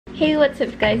Hey, what's up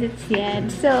guys? It's Yan.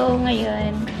 So,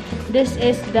 ngayon, this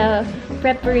is the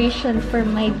preparation for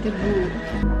my debut.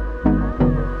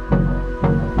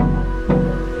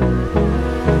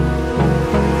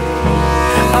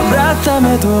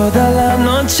 Abrázame toda la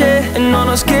noche, no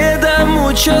nos queda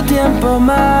mucho tiempo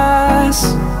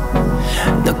más.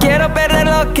 No quiero perder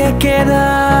lo que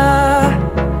queda.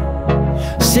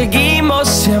 Seguimos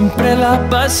siempre la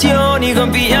pasión y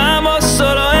confiamos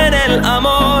solo en el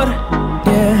amor.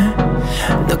 Yeah.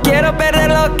 No quiero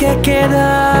perder lo que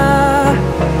queda.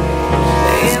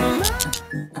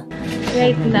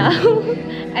 Right now,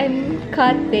 I'm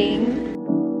cutting.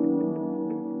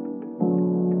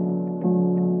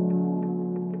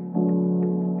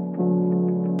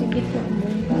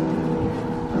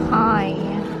 Hi.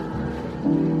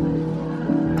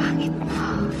 Pangit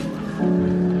mo.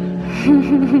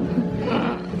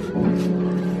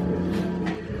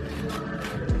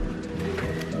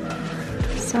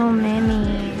 So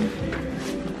many.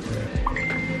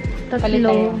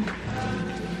 Tatlo.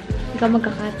 Ikaw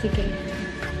magkakat, sige.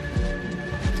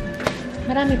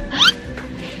 Marami pa.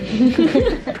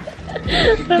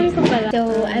 Marami pa pala.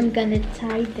 So, I'm gonna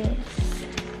tie this.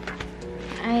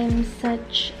 I'm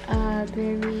such a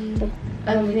very...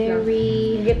 Paringay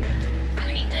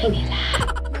nila.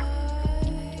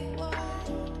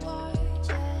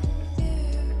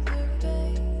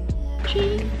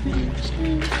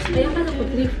 Kaya ka na po,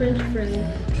 3 French fries.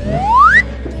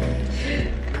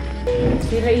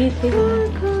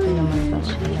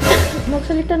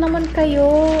 Magsalita naman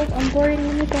kayo. Ang boring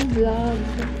naman itong vlog.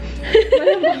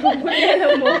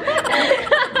 Alam mo.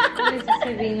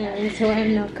 So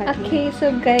I'm not cutting. Okay,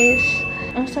 so guys,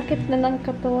 ang sakit na ng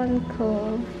katawan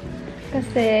ko.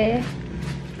 Kasi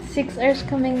 6 hours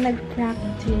kaming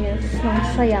nag-practice ng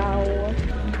sayaw.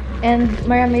 And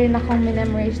marami rin akong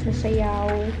minemorize na sayaw.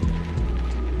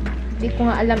 Hindi ko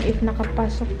nga alam if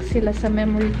nakapasok sila sa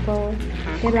memory ko.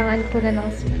 Kailangan ko na ng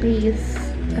space.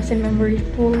 Kasi memory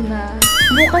full na.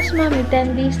 Bukas, mami,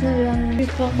 10 days na lang. Hindi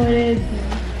pa ako ready.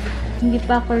 Hindi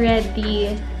pa ako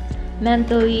ready.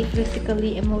 Mentally,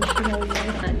 physically, emotionally.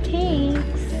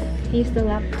 Thanks. Here's the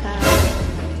laptop.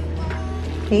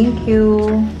 Thank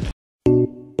you.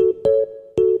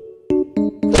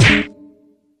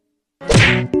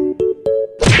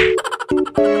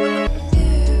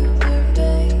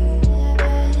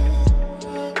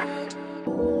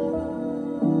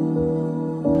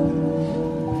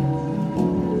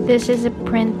 This is a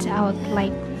printout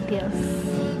like this.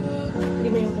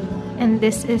 And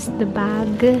this is the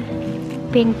bag.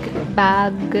 Pink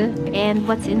bag. And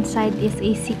what's inside is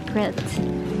a secret.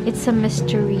 It's a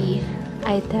mystery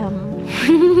item.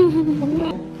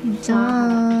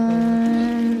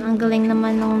 Done! Ang galing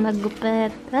naman nung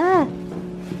nagupit.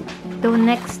 The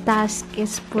next task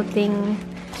is putting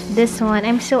this one.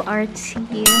 I'm so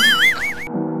artsy.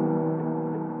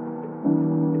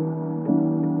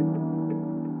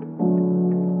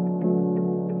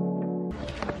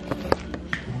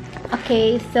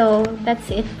 Okay, so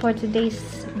that's it for today's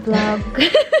vlog.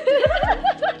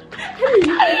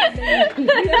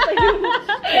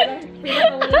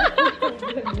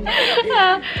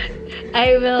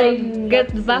 I will get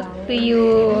back to you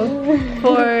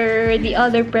for the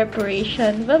other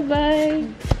preparation. Bye-bye!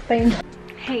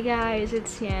 Hey guys,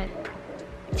 it's Yan.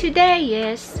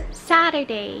 Today is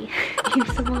Saturday.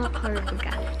 Yung sa mga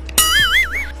karbaga.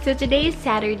 So today is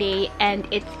Saturday and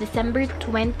it's December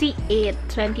 28th,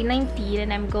 2019,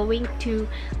 and I'm going to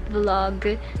vlog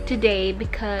today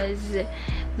because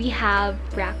we have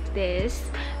practice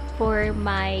for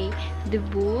my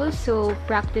debut. So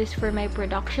practice for my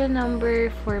production number,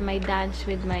 for my dance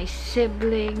with my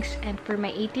siblings, and for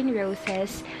my 18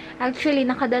 roses. Actually,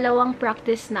 nakadalawang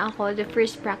practice na ako. The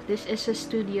first practice is sa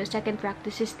studio, second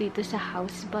practice is dito sa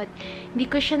house. But hindi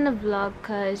ko siya na-vlog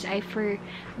because I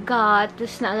forgot.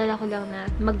 Tapos naalala ko lang na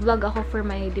mag-vlog ako for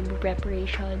my debut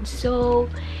preparation. So,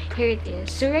 here it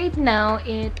is. So right now,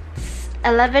 it's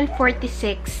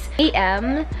 11:46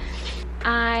 a.m.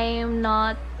 I'm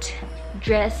not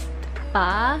dressed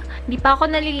pa. Hindi pa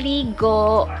ako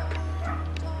naliligo.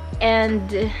 And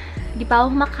hindi pa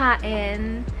ako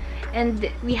makain.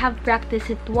 And we have practice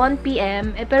at 1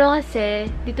 p.m. Pero kasi,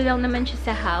 dito lang naman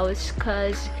siya sa house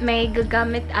because may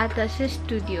gagamit ata sa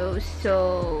studio.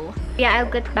 So, yeah, I'll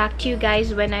get back to you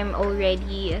guys when I'm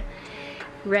already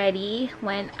ready.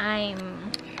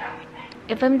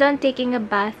 If I'm done taking a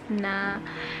bath na.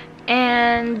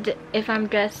 And if I'm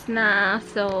dressed na.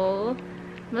 So,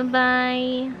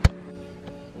 bye-bye!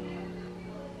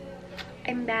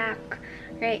 I'm back.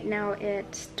 Right now,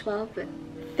 it's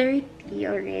 12:30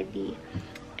 already.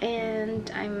 And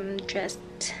I'm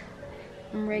dressed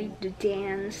I'm ready to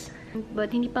dance.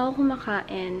 But hindi pa ako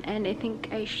kumakain and I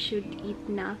think I should eat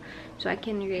na so I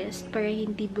can rest para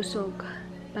hindi busog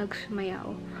pag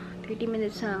sumayaw. 30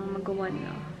 minutes lang magawa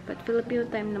na. But Filipino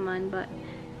time naman. But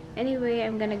anyway,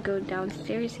 I'm gonna go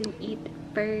downstairs and eat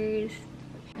first.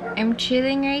 I'm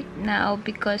chilling right now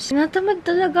because natamad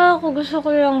talaga ako. Gusto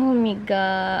ko lang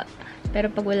humiga. Pero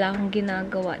pag wala akong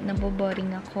ginagawa,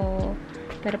 naboboring ako.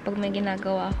 Pero pag may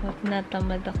ginagawa ako,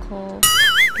 natamad ako.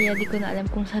 Kaya di ko na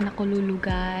alam kung saan ako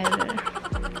lulugar.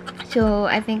 So,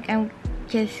 I think I'm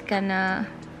just gonna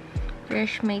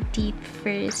brush my teeth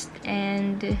first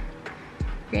and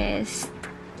rest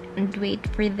and wait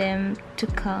for them to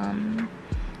come.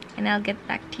 And I'll get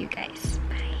back to you guys.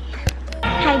 Bye.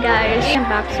 Hi guys! I'm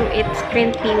back. So, it's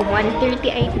currently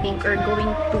 1:30 I think or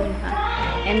going to na.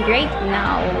 And right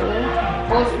now,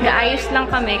 gaayos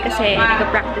lang kami kasi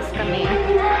nag-practice kami.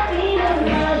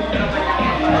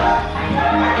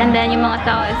 And then, yung mga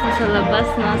tao is nasa labas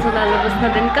na. So, lalabas na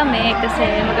din kami kasi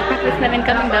mag-practice na rin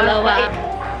kaming dalawa.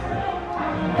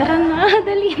 Tara na,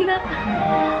 dali na.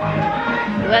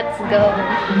 Let's go.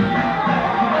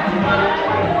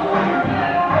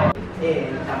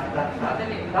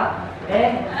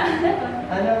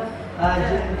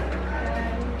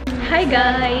 Hi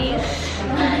guys!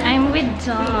 I'm with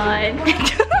John.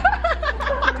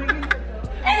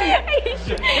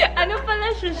 Ano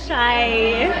pala siya, shy?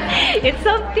 It's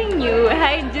something new.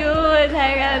 Hi, Jude.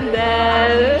 Hi,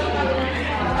 Randall.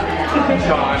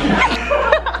 John.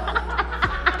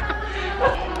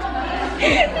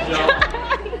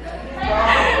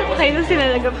 Okay na sila.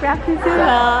 Nag-practice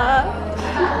sila.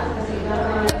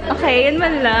 Okay, yun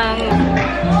man lang.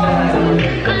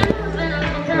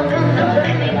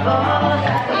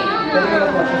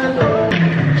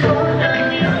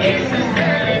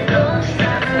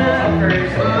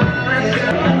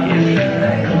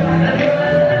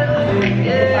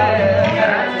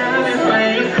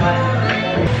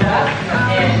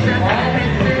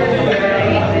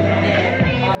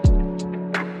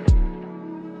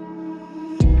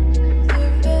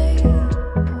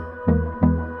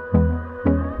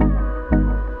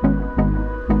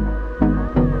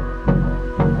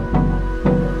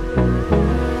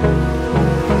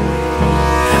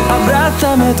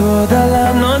 Abrázame toda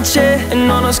la noche,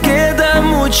 no nos queda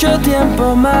mucho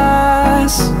tiempo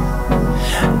más.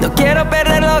 No quiero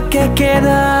perder lo que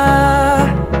queda.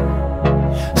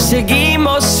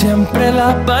 Seguimos siempre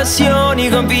la pasión y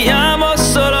confiamos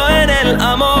solo en el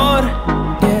amor.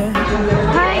 Yeah.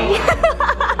 Hi!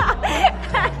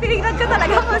 Tinignan ko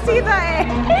talaga masita eh.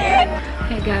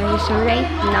 Hey guys, so right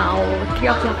now,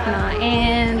 3 o'clock na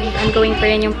and I'm going pa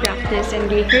rin yung practice and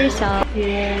rehearsal.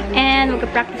 Yeah. And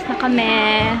magka-practice na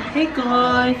kami. Hey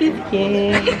guys, it's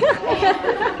Kim.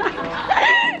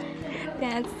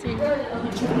 That's it.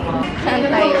 Saan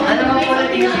tayo?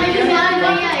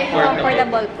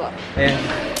 Comfortable po. Yeah.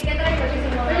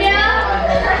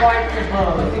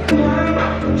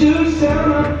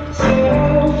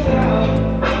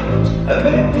 I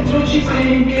bet that's what she's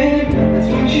thinking. That's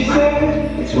when she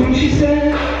said. It's when she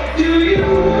said. Do you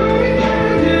want it?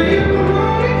 Do you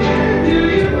want it? Do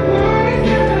you want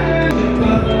it?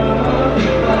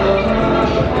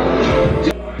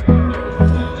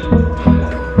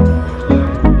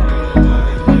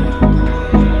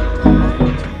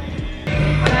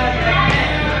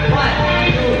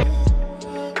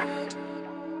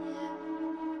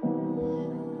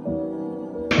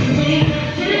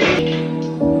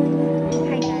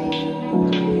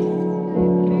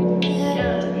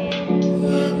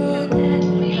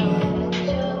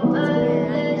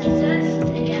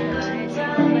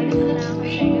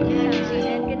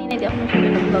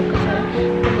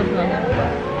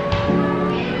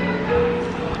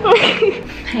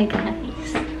 Hi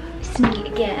guys, it's me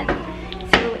again.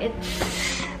 So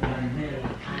it's,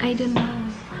 I don't know,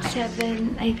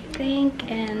 7 I think,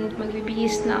 and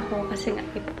magbibihis na ako kasi nga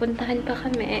ipupuntahan pa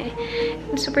kami.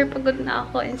 And super pagod na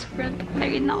ako and super antok na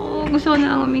rin ako. Gusto ko na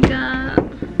lang umiga.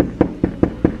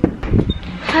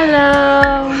 Hello!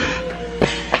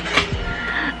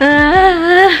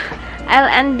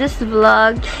 I'll end this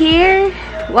vlog here.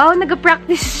 Wow,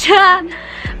 nag-practice siya!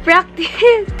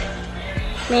 Practice!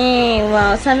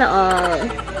 Wow, sana all.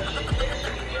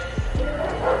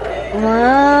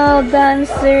 Wow,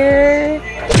 dancer.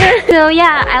 So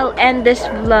yeah, I'll end this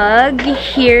vlog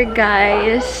here,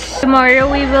 guys. Tomorrow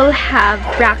we will have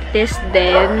practice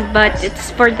then, but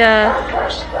it's for the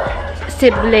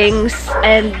siblings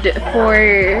and for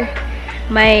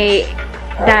my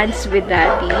dance with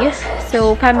daddy.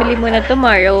 So family muna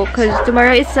tomorrow because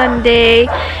tomorrow is Sunday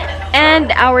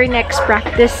And our next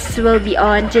practice will be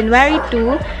on January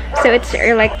 2. So it's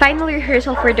our like final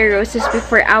rehearsal for the roses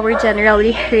before our general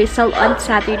rehearsal on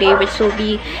Saturday, which will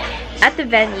be at the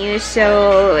venue.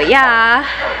 So yeah,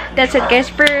 that's it guys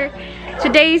for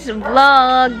today's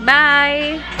vlog.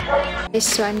 Bye!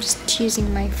 So I'm just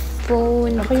using my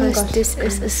phone because this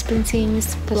is a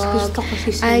spontaneous vlog.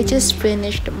 I just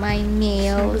finished my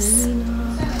nails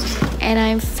and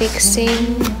I'm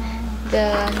fixing the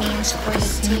names for the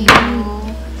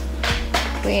table.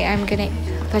 Wait, I'm gonna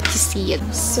let you see it.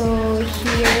 So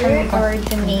here are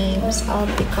the names of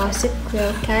the Gossip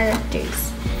Girl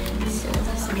characters. So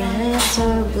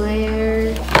Vanessa,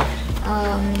 Blair,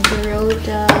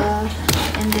 Dorota,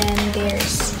 and then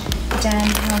there's Dan,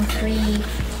 Humphrey,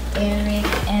 Eric,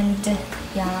 and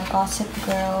yeah, Gossip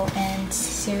Girl, and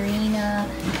Serena.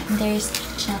 And there's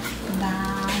Chuck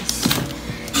Bass.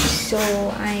 So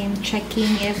I'm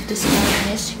checking if the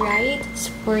spelling is right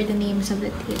for the names of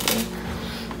the table.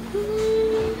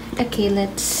 Okay,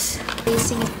 let's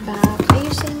placing it back.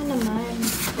 Ayusin mo naman.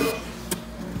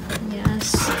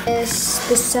 Yes. It's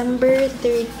December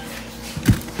 30.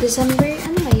 Ano ba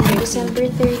yun? December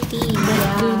 30.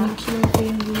 Yeah.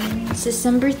 It's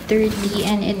December 30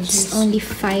 and it's only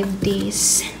 5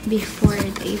 days before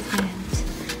the event.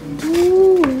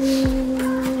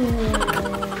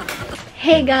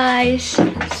 Hey guys!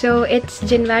 So it's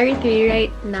January 3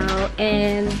 right now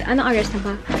and anong oras na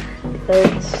ba?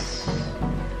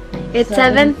 It's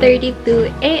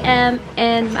 7:32 AM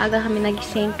and maaga kami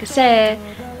nagising kasi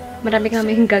marami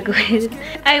kaming gagawin.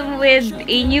 I'm with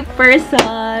a new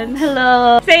person.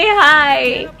 Hello! Say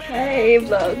hi! Hi,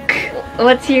 vlog.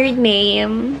 What's your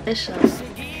name? Isha.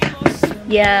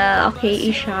 Yeah, okay,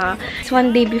 Isha. It's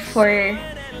one day before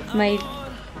my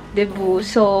debut.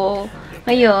 So,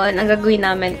 ngayon, ang gagawin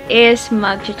namin is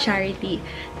mag-charity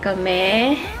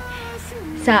kami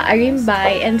sa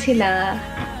Arimbay and sila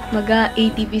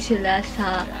mag-ATV sila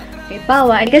sa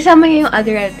Pawa. Kasama yung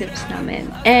other relatives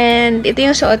namin. And ito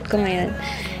yung suot ko ngayon.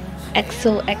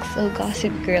 XOXO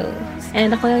Gossip Girl.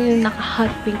 And ako lang yung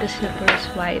naka-hot pink kasi na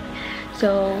first white.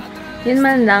 So, yun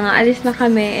man lang. Alis na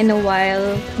kami in a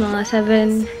while. Mga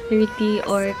 7:30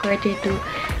 or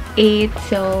 7:45.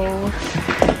 So,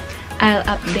 I'll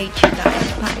update you guys.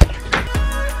 Bye!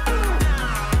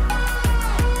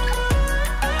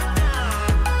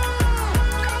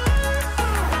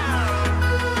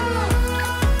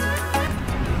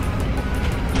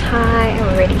 Hi, I'm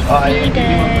already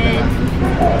seated.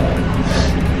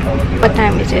 What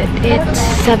time is it? It's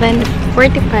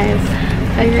 7:45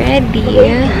 already.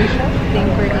 I think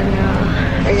we're gonna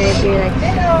arrive like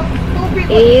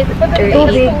 8 or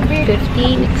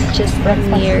 8:15. It's just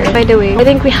near. By the way, I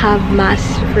think we have mass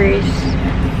first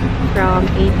from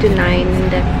 8 to 9 and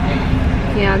then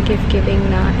yeah, gift-giving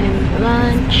na and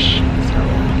lunch. So,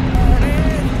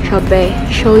 Shabe,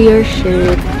 show your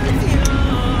shirt.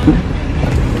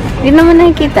 Hindi naman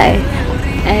nakikita eh.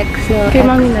 XOXO.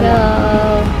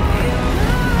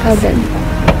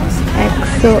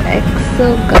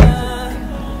 XOXO.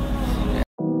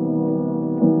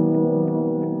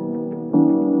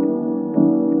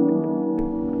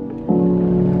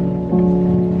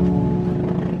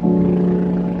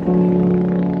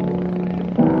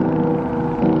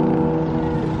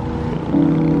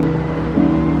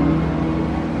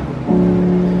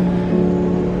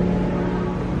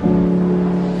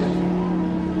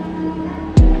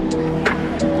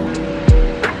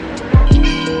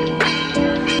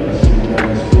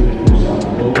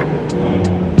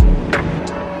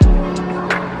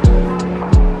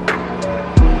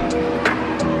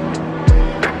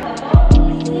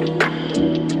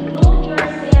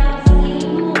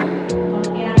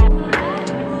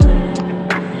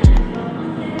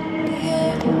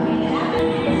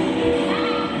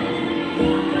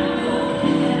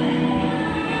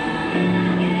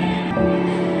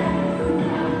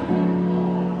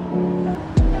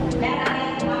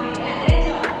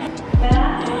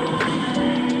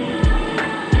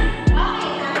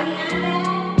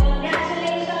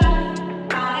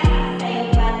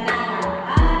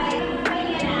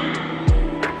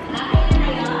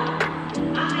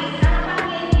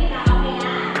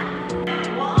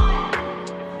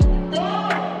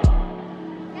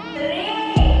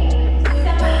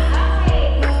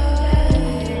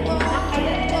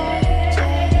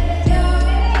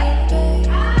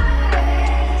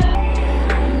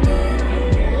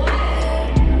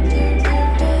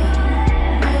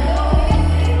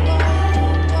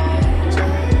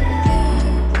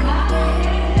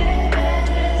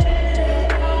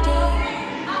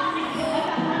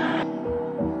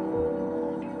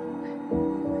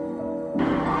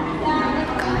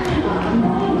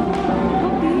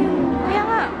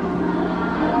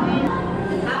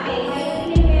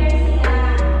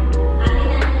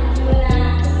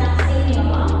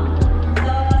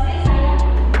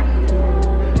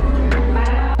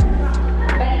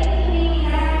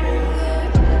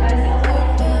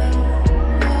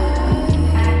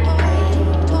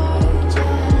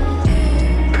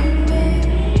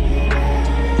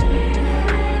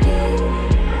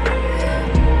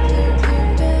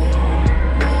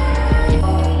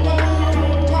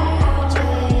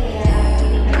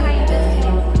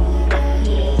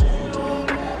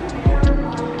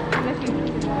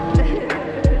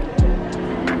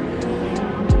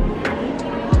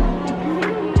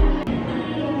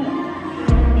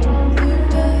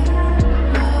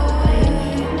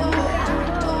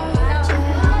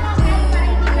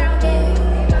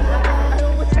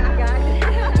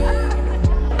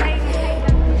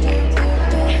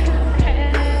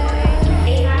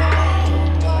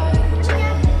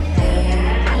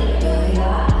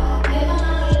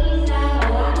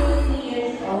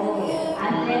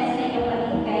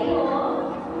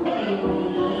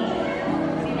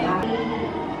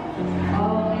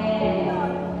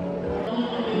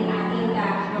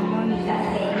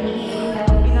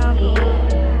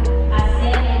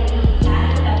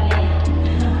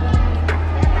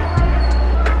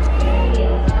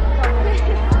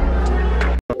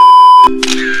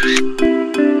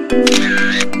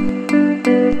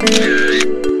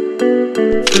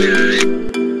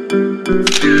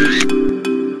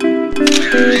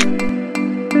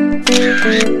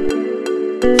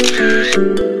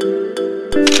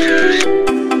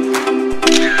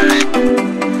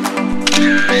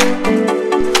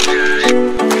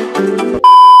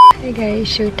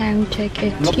 So time check,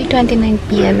 it's 3:29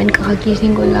 PM and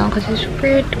kakagising ko lang kasi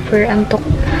super antok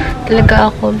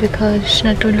talaga ako because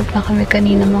natulog na kami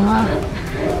kanina mga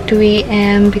 2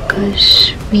 AM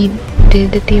because we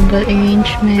did the table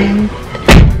arrangement.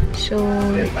 So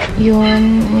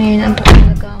yun, ngayon antok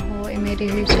talaga ako. May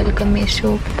rehearsal kami,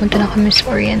 so pupunta na kami sa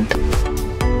Oriental.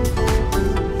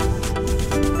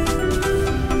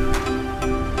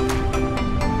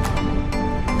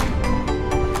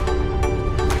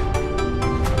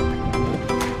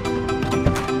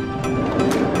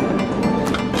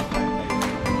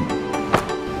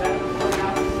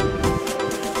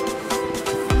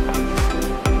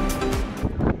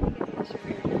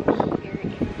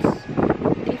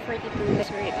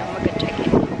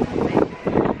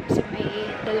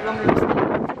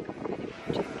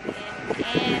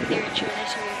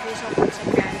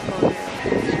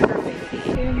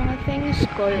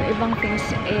 Ibang things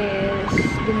is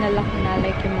dinala ko na,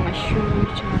 like yung mga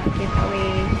shoes, yung mga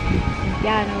giveaway, yung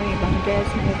piano, yung ibang dress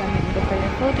na gagamit ko for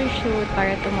the photo shoot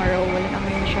para tomorrow wala na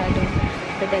kami masyadong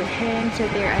padalhin, so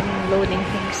they're unloading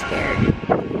things there.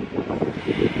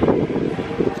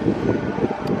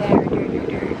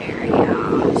 There,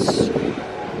 yes.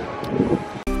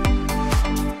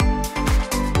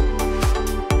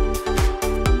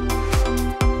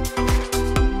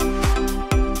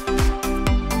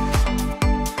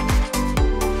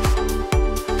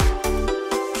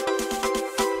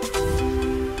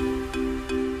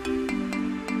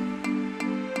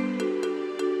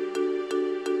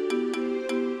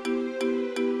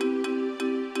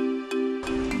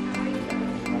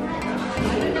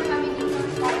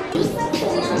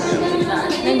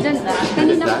 Nandyan na.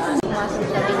 Kanina ko pumasok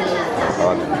sa binili.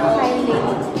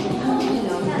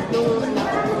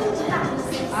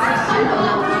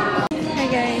 Hi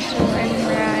guys, so I'm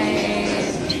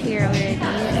right here already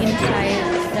inside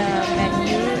the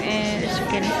menu, and as you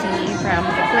can see from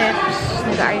the clips,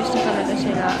 nag-aayos na talaga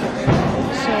sila.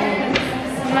 So,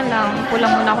 naman lang,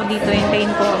 kulang muna ako dito,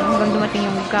 hintayin ko hanggang dumating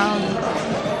yung gown ko.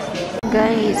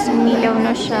 Guys, umilaw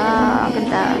na siya.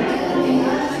 Ganda.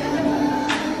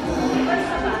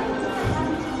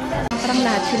 Parang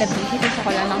lahat sila busy, tapos ako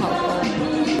lang nakaupo.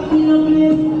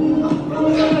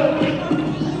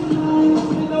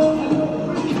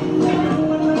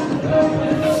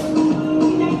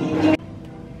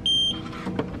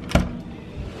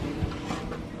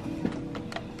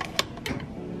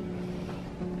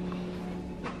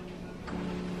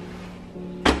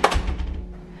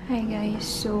 Hi guys,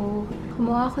 so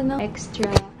kumuha ako ng extra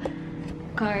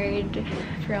card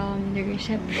from the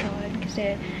reception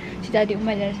kasi si daddy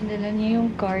umalas, nandala niya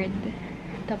yung card.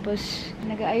 Tapos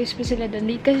nag-aayos pa sila doon.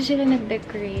 Late kasi sila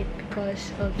nag-decorate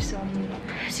because of some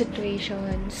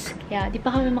situations. Yeah, di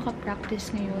pa kami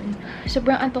makapractice ngayon.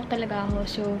 Sobrang antok talaga ako,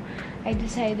 so I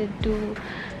decided to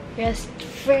rest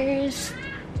first.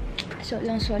 So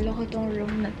lang solo ko tong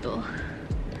room na to.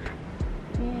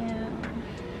 Yeah.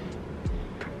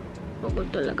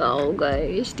 Pagod talaga ako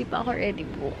guys. Di pa ako ready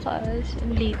bukas.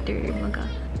 And later,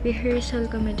 rehearsal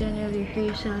kami, general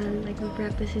rehearsal. Like,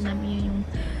 mag-practice namin yung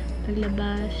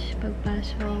paglabas,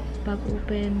 pagpasok,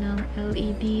 pag-open ng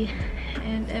LED,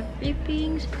 and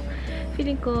everything. So,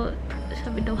 feeling ko,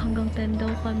 sabi daw hanggang 10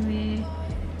 daw kami.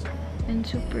 And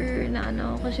super na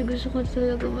kasi gusto ko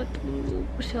talaga matulog.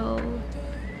 So,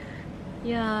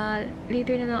 yeah,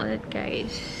 later na lang ulit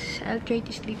guys. I'll try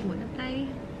to sleep muna tayo.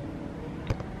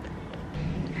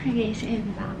 Hi guys, I'm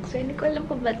back. So, hindi ko alam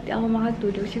kung ba't ako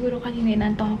makatulog. Siguro kanina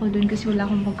inantok ako dun kasi wala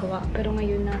akong magawa. Pero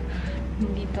ngayon na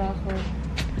nandito ako,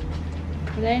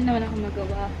 wala rin naman ako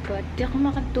magawa. But di ako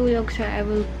makatulog, so I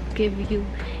will give you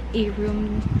a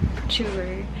room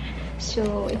tour.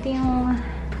 So, ito yung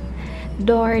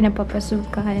door na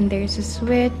papasok ka, and there's a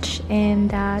switch, and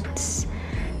that's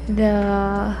the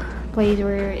place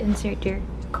where you insert your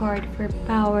card for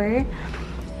power.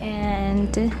 And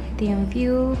ito yung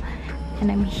view. And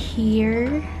I'm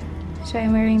here. So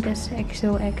I'm wearing this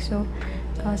XOXO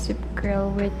Gossip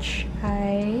Girl, which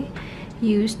I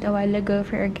used a while ago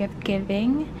for a gift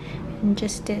giving. And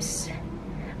just this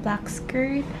black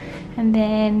skirt. And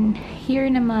then here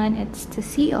naman, it's the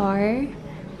CR.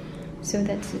 So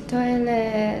that's the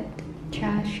toilet,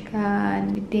 trash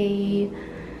can, bidet,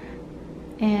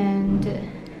 and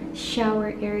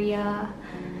shower area.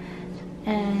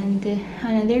 And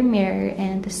another mirror,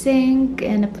 and the sink,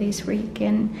 and a place where you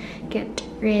can get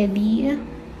ready.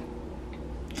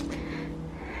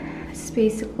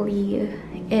 basically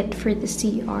it for the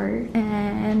CR.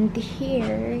 And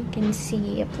here you can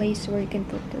see a place where you can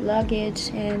put the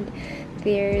luggage, and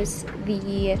there's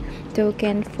the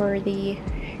token for the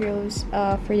rose,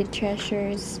 for the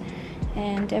treasures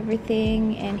and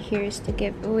everything. And here's the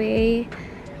giveaway,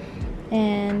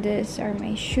 and these are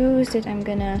my shoes that I'm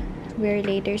gonna wear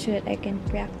later so that I can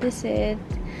practice it.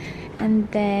 And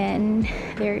then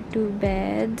there are 2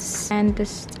 beds, and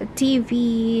there's a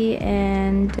TV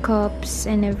and cups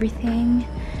and everything.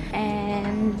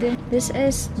 And this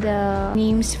is the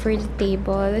names for the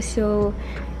table, so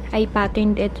I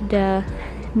patterned it to the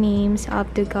names of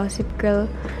the Gossip Girl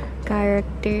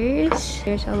characters.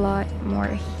 There's a lot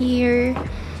more here,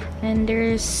 and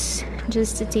there's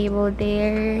just a table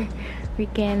there. We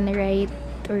can write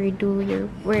or do your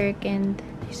work, and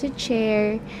there's a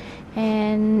chair.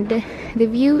 And the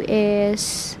view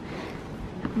is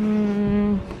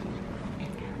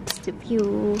what's the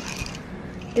view?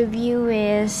 The view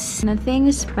is nothing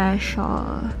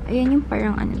special. Ayan yung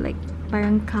parang ano, like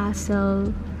parang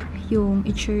castle yung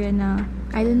itsura na.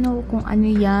 I don't know kung ano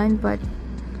yan, but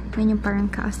yan yung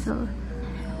parang castle.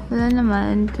 Wala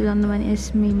naman. Ito lang naman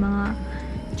is may mga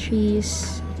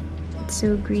trees. It's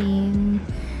so green.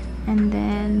 And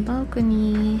then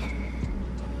balcony.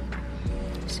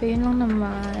 So, yun lang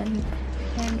naman.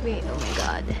 And wait, oh my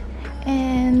god.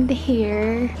 And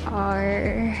here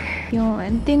are yung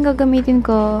gagamitin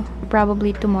ko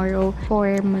probably tomorrow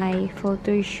for my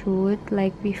photo shoot,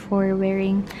 like before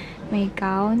wearing my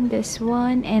gown. This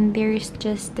one, and there's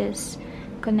just this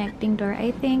connecting door,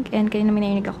 I think. And kanina may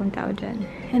narinig akong tao dyan.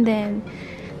 And then,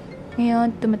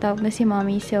 ngayon, tumatawag na si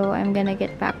mommy, so I'm gonna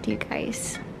get back to you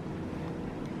guys.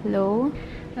 Hello?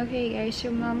 Okay guys, so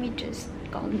mommy just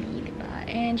called me, diba?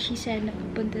 And she said na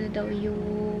pupunta na daw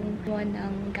yung one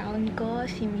ng gown ko,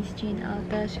 si Miss Jean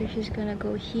Alta. So she's gonna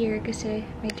go here kasi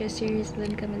may dress series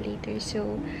lang kami later.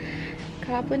 So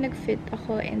kahapon nag-fit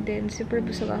ako, and then super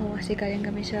busog ako kasi galing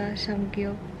kami sa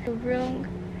Samgyup. Sobrang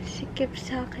sikip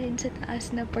sa akin sa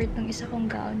taas na part ng isa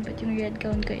kong gown, but yung red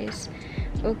gown ko is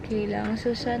okay lang.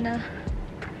 So sana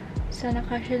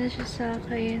kasya na siya sa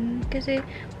akin, kasi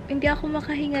hindi ako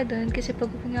makahinga doon, kasi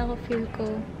pag huminga ako feel ko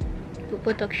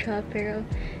puputok siya, pero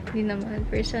hindi naman.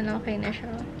 Pero sana okay na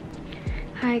siya.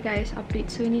 Hi guys,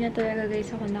 update. So hindi na talaga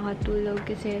guys ako nakatulog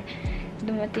kasi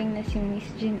dumating na si Miss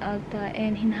Jean Alta,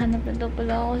 and hinahanap na daw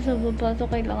pala ako sa baba, so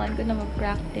kailangan ko na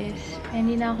mag-practice. And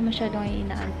hindi na ako masyadong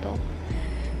inaantok.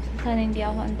 So sana hindi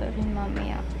ako antokin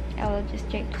mamaya. I will just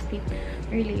try to sleep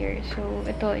earlier. So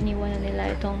ito, iniwan na nila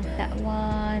itong that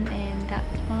one and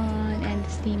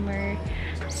the steamer.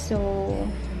 So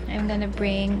I'm gonna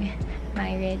bring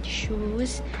my red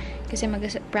shoes kasi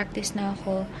mag-practice na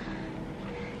ako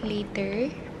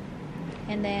later.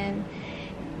 And then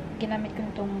ginamit ko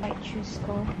itong white shoes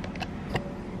ko.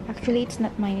 Actually, it's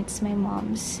not mine, it's my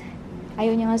mom's.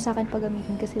 Ayaw niya nga sa akin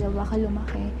pagamitin kasi daw baka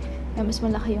lumaki. Mas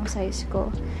malaki yung size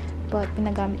ko, but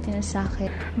pinagamit niya sa akin.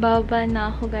 Baba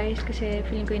na ako guys kasi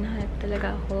feeling ko hinahanap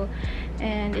talaga ako.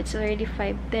 And it's already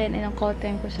 5:10, and ang call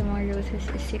time ko sa mga roses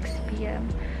is 6 PM.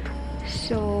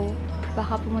 So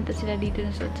baka pumunta sila dito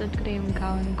na suot-suot ko na yung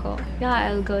gown ko. Yeah,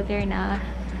 I'll go there na.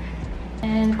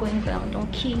 And kunin ko lang itong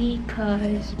key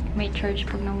because may charge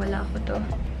pag nawala ko to.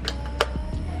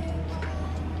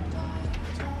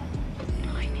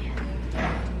 Okay na yan.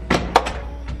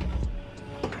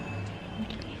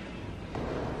 Okay.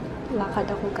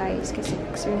 Lakad ako guys kasi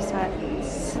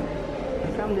exercise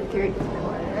from the 3rd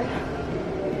floor.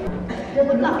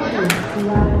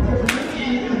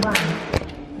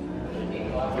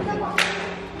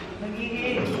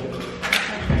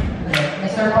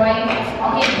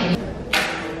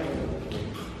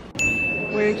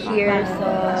 We're here sa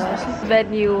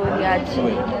venue ni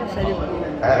Achi sa Liverpool.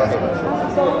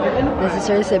 This is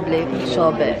her sibling,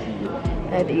 Shobe,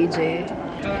 and AJ,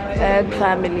 and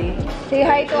family. Say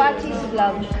hi to Achi's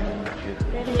vlog.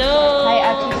 Hello! Hi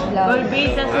Achi's vlog. Golby,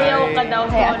 sasayaw ka daw.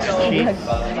 Hi Achi's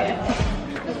vlog.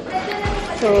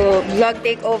 So, vlog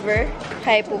takeover.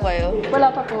 Hi po kayo.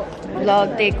 Wala pa po.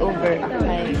 Vlog takeover.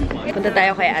 Hi. Punta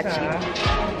tayo kay Achi.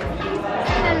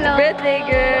 Hello! Birthday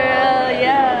girl!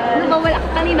 Yeah! Wala ka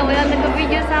kanina. Wala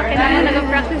nag-video sa akin.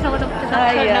 Nag-practice ako tapos sa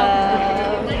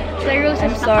sa roses.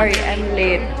 I'm sorry, I'm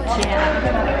late.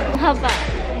 Yeah. Haba.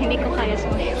 Hindi ko kaya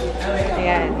sumayo.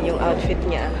 Ayan, yung outfit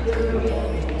niya.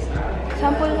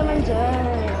 Sample naman dyan.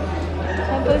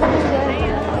 Sample naman dyan.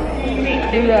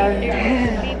 Dulang.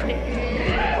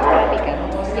 Happy ka.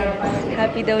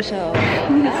 Happy daw siya.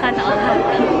 Sana all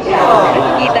happy.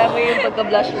 Nakikita mo yung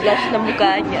pagka-blush-blush ng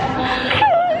mukha niya.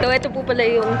 So, ito po pala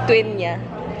yung twin niya.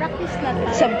 Practice na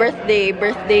tayo. Sa birthday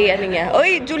ano niya.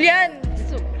 Oy, Julian!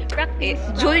 Practice.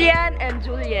 Julian and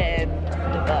Juliet.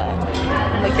 Diba?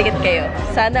 Magtikit kayo.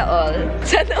 Sana all.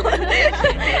 Sana all.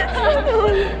 Sana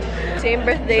all. Same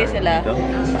birthday sila.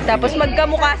 Tapos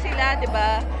magkamukha sila,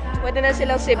 diba? Pwede na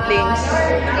silang siblings.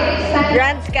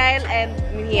 Grand Kyle and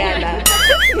Mihiana.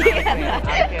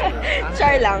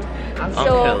 Char lang.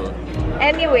 So,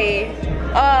 anyway.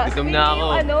 Gutom na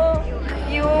ako.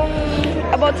 Yung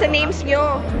about sa names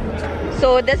nyo.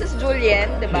 So, this is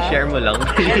Julian, diba? Share mo lang.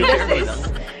 And this is...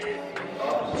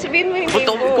 Sabihin mo yung name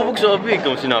mo. Ikaw magsabi.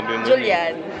 Ikaw sinabi mo.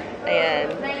 Julian. Ayan.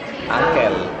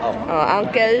 Uncle.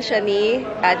 Uncle siya ni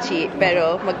Achi.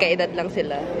 Pero magkaedad lang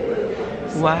sila.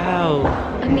 Wow.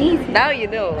 Amazing. Now you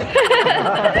know.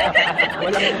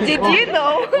 Did you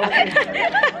know?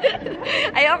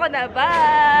 Ayoko na.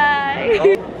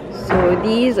 Bye! So,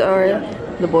 these are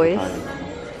the boys.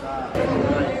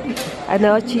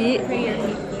 Ano, Chi?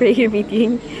 Prayer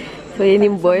meeting. So, yun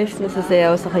yung boys na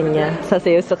sasayaw sa kanya.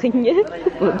 Sasayaw sa kanya.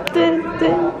 Ten,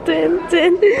 ten, ten,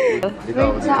 ten.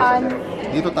 Saan?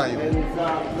 Dito tayo.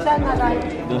 Saan na tayo?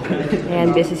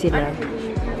 Ayan, busy sila.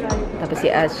 Tapos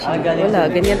si Ashi. Wala,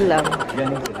 ganyan lang.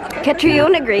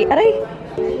 Catriona Gray. Aray!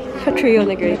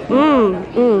 Catriona Gray.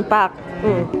 Pak.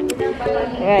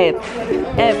 Right.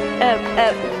 F.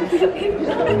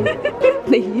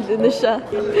 Nahihilo na siya.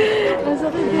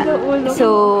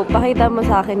 So, pakita mo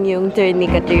sa akin yung turn ni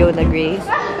Catriona Gray.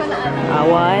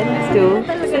 1,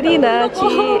 2. Sarina,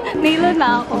 Chi. Nilo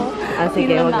na ako.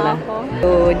 Sige, wag na.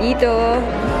 So, dito.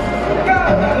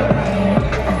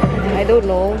 I don't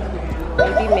know.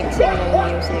 Maybe mixing ng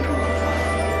music.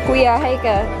 Kuya, hi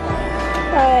ka.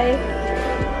 Hi.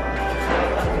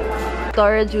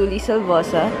 Tora Julie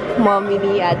Salvosa, mommy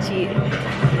ni Achi.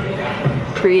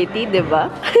 Pretty,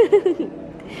 diba?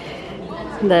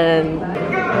 Then...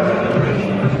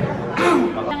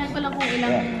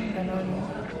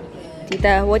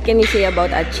 Tita, what can you say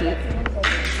about Achi?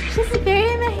 She's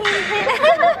very mahilig.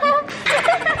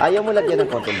 Ayaw mo lagyan ng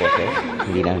konting bote?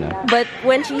 Hindi na, no? But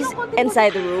when she's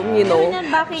inside the room, you know,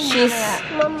 she's...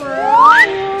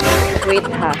 Wait,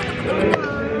 ha?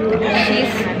 She's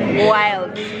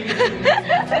wild.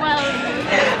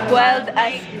 Wild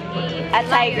as a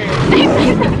tiger.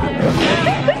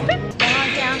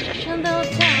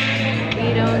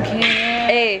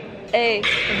 Hey, hey.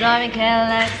 Driving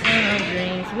Cadillacs and no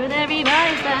drinks, but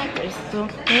everybody's like crystal.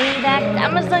 Hey, that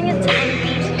diamonds on your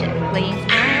timepiece, please.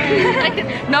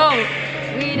 No,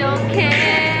 we don't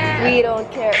care. We don't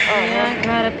care. We are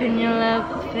caught up in your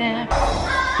love affair.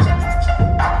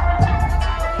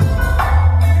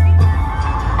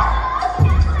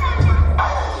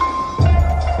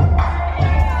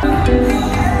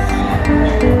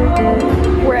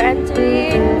 We're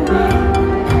entering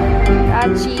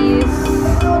Achi's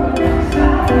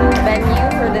venue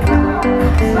for the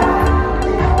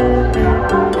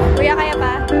Kuya, kaya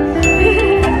pa?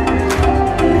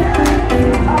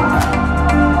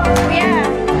 Kuya,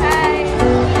 hi!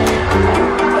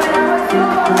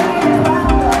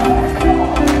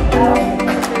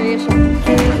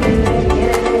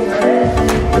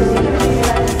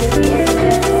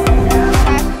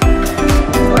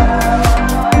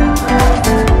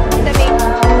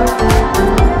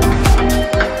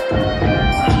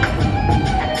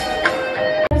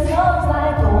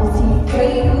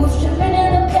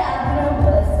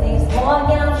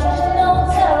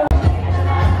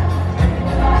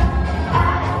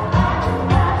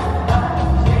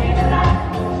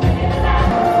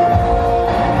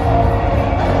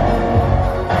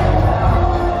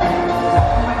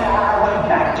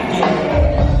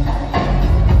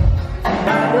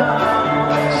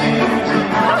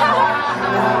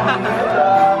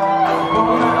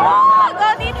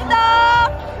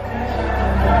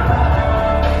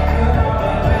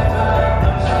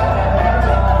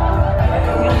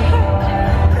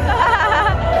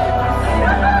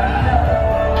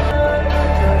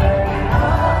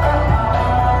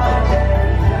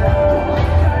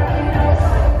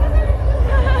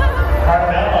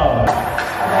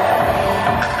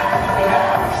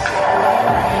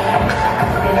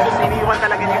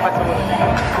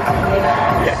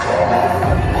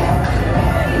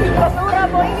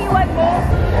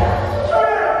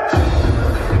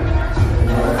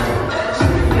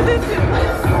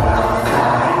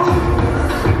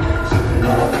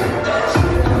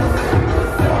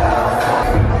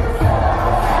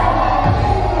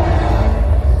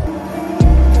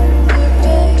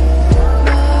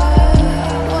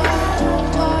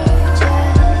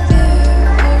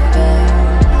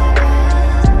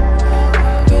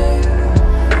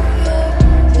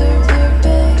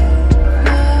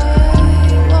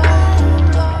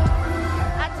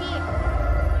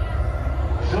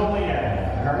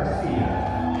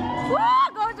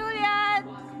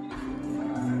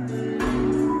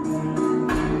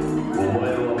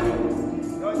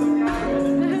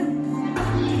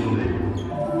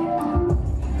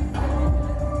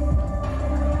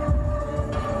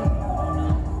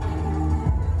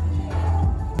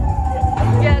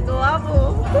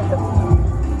 ako.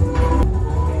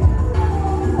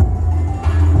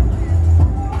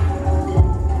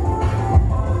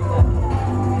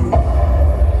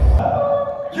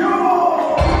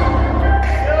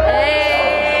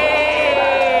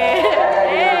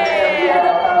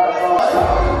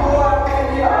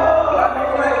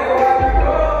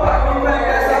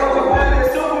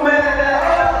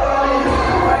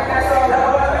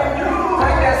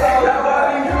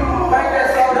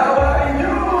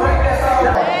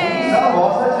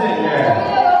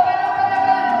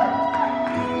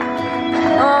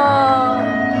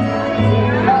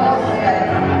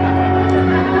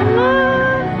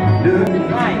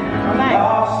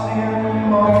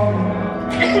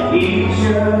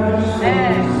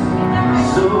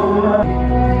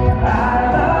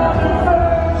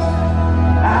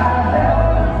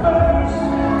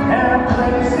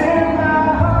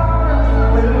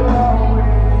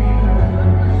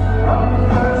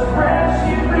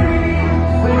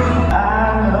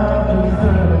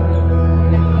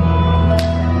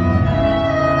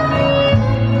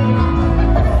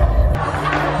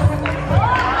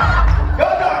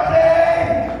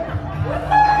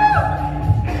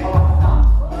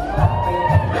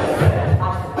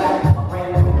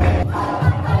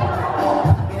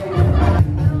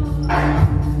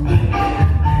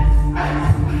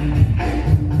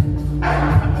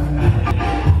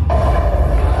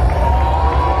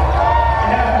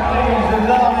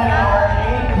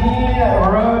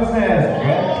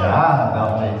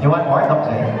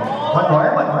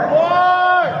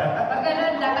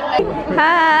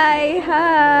 Hi!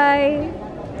 Hi!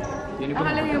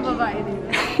 Akala yung babae din.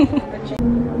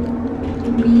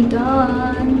 We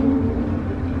done.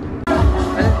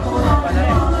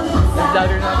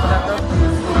 Vlogger na pala to.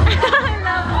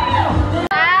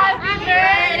 Happy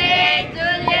birthday,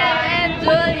 Julian and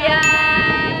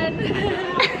Julian!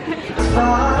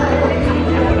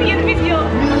 Yung video.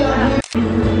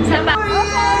 Sama.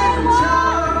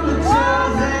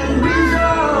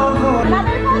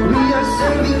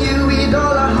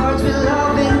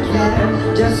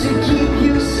 Just to keep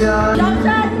you sharp.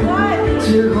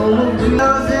 To hold you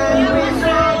and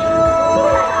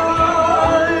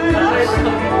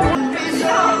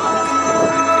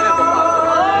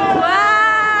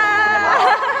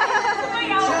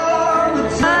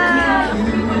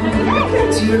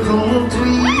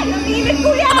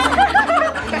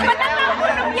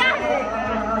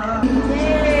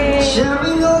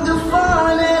sharing all the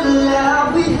fun and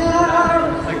love we have.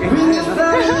 Bring your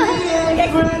family and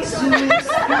friends to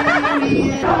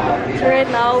experience. So right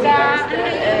now, we are still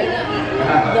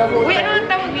at the hotel.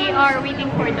 We are waiting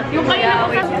for the yung kayo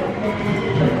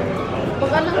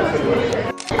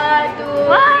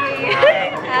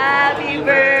Happy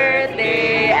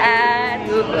birthday,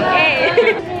 Atu.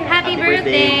 Happy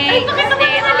birthday!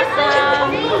 Stay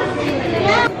awesome!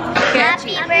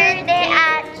 Happy birthday,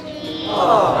 Achi!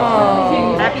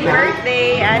 Oh. Happy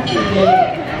birthday, Ati.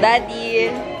 Daddy.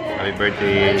 Happy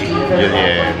birthday,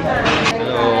 Julian.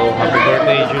 Hello, happy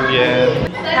birthday, Julian.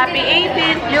 Happy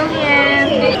 18th, Julian!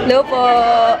 Hello po.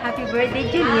 Happy birthday,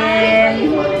 Julian!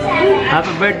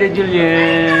 Happy birthday,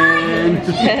 Julian.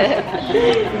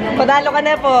 Panalo ka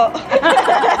na po.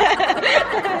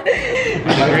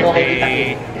 Happy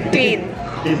birthday. Twin.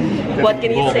 What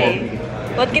can you say?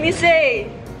 What can you say?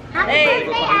 Hey!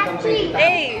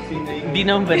 Hey! Hindi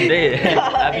naman banda eh.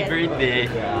 Happy birthday.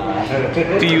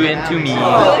 To you and to me.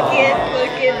 Cool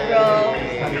kid, bro.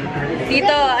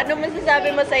 Tito, ano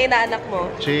masasabi mo sa inaanak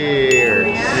mo?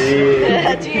 Cheers.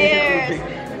 Cheers!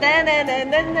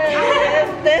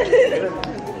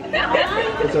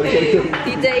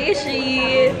 Tita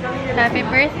Ishi! Happy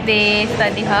birthday!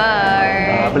 Study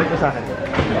hard! Balik mo sa akin.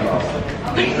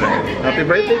 Happy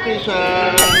birthday, Isha!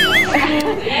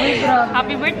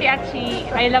 Happy birthday, Achi!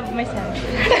 I love myself.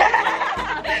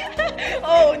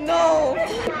 Oh no!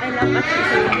 I love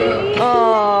Achi.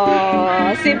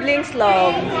 Oh, siblings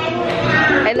love.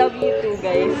 I love you too,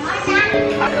 guys.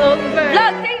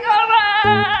 Vlog takeover!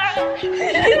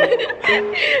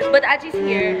 But Achi's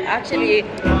here. Actually,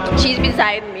 she's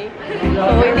beside me. So,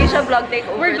 hindi siya vlog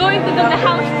takeover. We're going to do the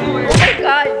house tour. Oh my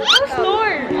God! House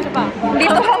tour! Ano ba?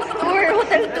 Dito house tour,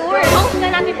 hotel tour. House na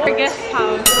natin for guest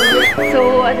house.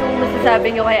 So, anong masasabi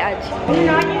niyo kay Achi?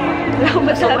 Wala akong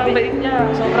masabi. Sobrang bait niya.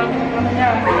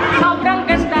 Sobrang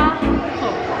ganda.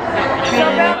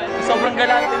 Sobrang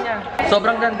galante niya.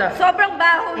 Sobrang ganda. Sobrang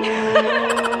baho niya.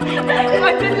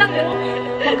 Ayun lang po.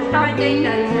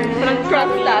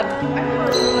 Front stab.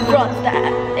 Front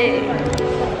stab. Eh.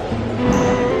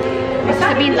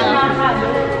 Sabihin lang ako.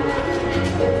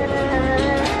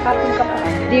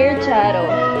 Dear Charo.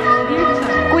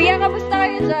 Kuya, kamusta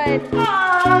kayo dyan?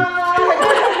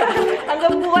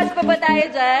 Hanggang bukas pa ba tayo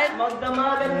dyan?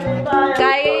 Magdamagan po tayo.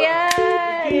 Kaya yan!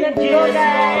 Let's go,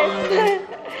 guys!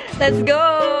 Let's go!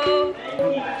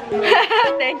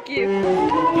 Thank you.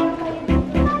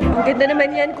 Ang ganda naman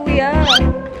yan, kuya.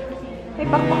 May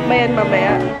pakpak ba yan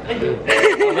mamaya?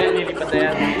 Nilipat na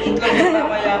yan.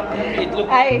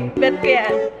 Ay, bet ko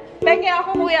yan. Pengi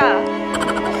ako, kuya.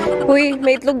 Uy,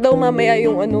 may itlog daw mamaya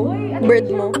yung ano, bird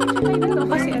mo.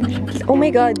 Oh my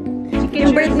God.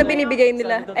 Yung bird na binibigay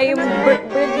nila. Ay, yung bird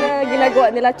na ginagawa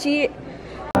nila. Chi.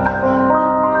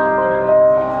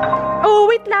 Oh,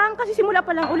 wait lang. Kasi simula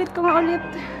pa lang. Ulit ko nga ulit.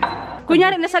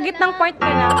 Kunyari, nasa gitnang part ka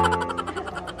na.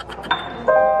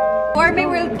 Or may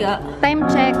world ka? Time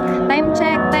check. Time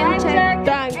check. Time check.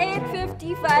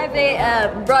 8:55 a.m.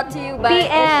 Brought to you by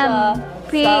PM.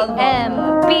 Isha.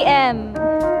 PM.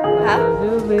 Ha?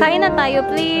 Kain na tayo,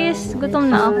 please. Gutom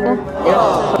na ako.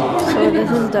 So this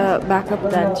is the backup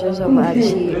dancers of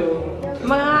Achi.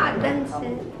 Mga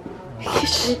dancer.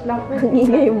 Ang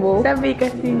ingay mo. Sabi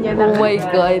kasi niya Oh my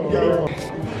God.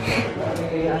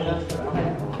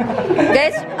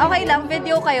 Guys, okay lang.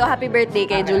 Video kayo. Happy birthday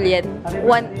kay Juliet.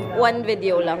 One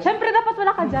video lang. Siyempre, dapat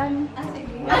wala ka dyan.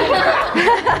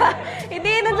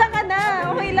 Hindi, nandiyan ka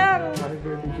na. Okay lang.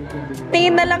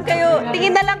 Tingin na lang kayo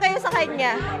sa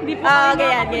kanya.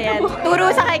 Ganyan. Turo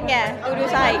sa kanya.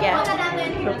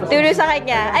 Turo sa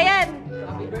kanya. Ayan.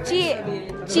 Chi.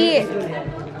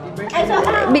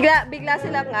 Bigla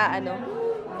silang ano.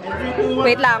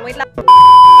 Wait lang.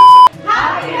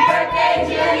 Happy birthday,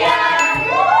 Julia!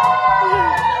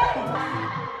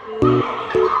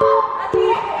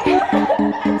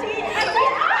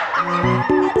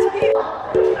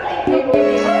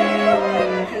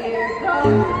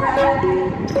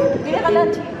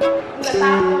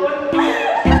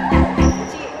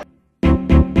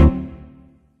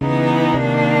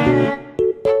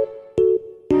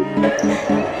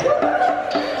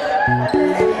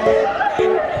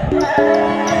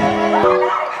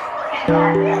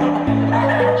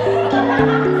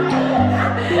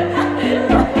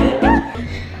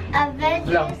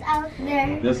 Avengers out there.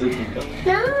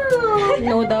 No!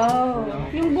 No daw.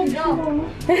 Yung boobs mo.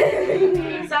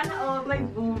 Sana all my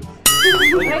boobs.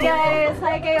 Hi guys!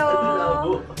 Hi kayo!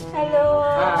 Hello!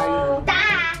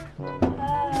 Ta!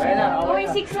 Uy,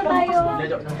 6 na tayo.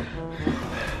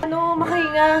 Ano,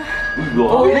 makahinga.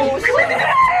 Go. Wait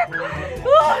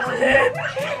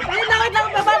lang.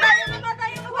 Baba tayo.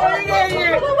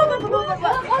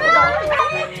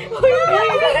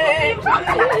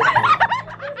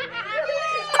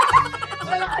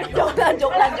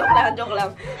 Joke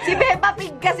lang. Si Peppa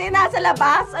Pig kasi nasa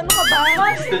labas. Ano ka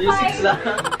ba? Studio 6 lang.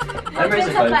 I'm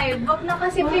versa 5. Wag na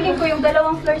kasi feeling ko yung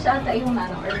dalawang floors ata yung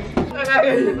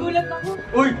Gulat ako.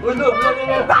 Uy! Ulo!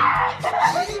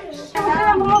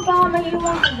 Kaya mga baka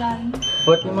maiiwan ka dyan.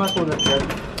 Ba't yung mga sulat yan?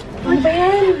 Ano ba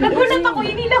yan? Nagulat ako.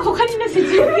 Hinila ko kanina si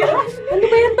Julia. Ano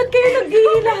ba yan? Ba't kayo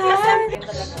naghihilahan?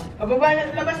 Ababa na,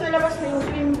 labas na yung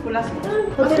cream. Pulas mo.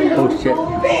 Oh shit.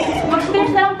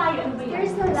 Mag-stairs na lang tayo. Ano ba yan?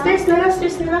 Stairs na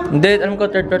lang. Hindi, alam ko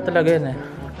third floor talaga yan eh.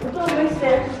 Ito, may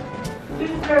stairs.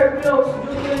 Fifth floor, close.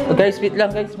 Oh, guys, wait lang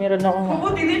guys. Meron akong...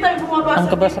 Buti, hindi tayo bumaba Ang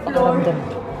sa kaba fifth sa floor. pakiramdam.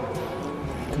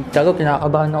 Tago,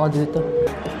 kinakabahan ako dito.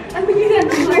 Ano ba yan?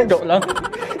 Joke lang.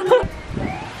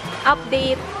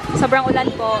 Update. Sobrang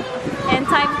ulan po. And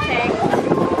time check.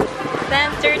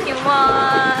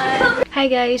 10:31. Hi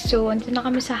guys. So, andun na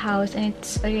kami sa house and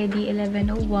it's already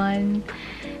 11:01.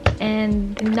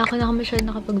 And hindi na ako masyadong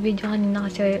nakapag-video kanina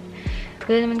kasi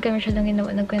wala naman kami masyadong ginawa.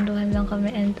 Nagkwentuhan lang kami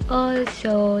and all.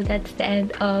 So, that's the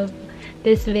end of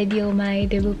this video. My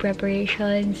debut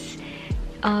preparations,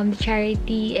 the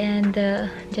charity, and the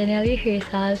general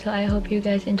rehearsal. So, I hope you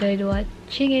guys enjoyed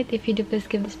watching it. If you do, please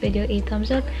give this video a thumbs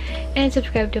up and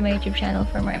subscribe to my YouTube channel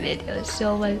for more videos.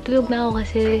 So, tulog na ako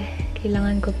kasi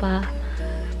kailangan ko pa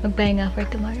magpahinga for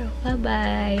tomorrow.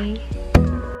 Bye-bye!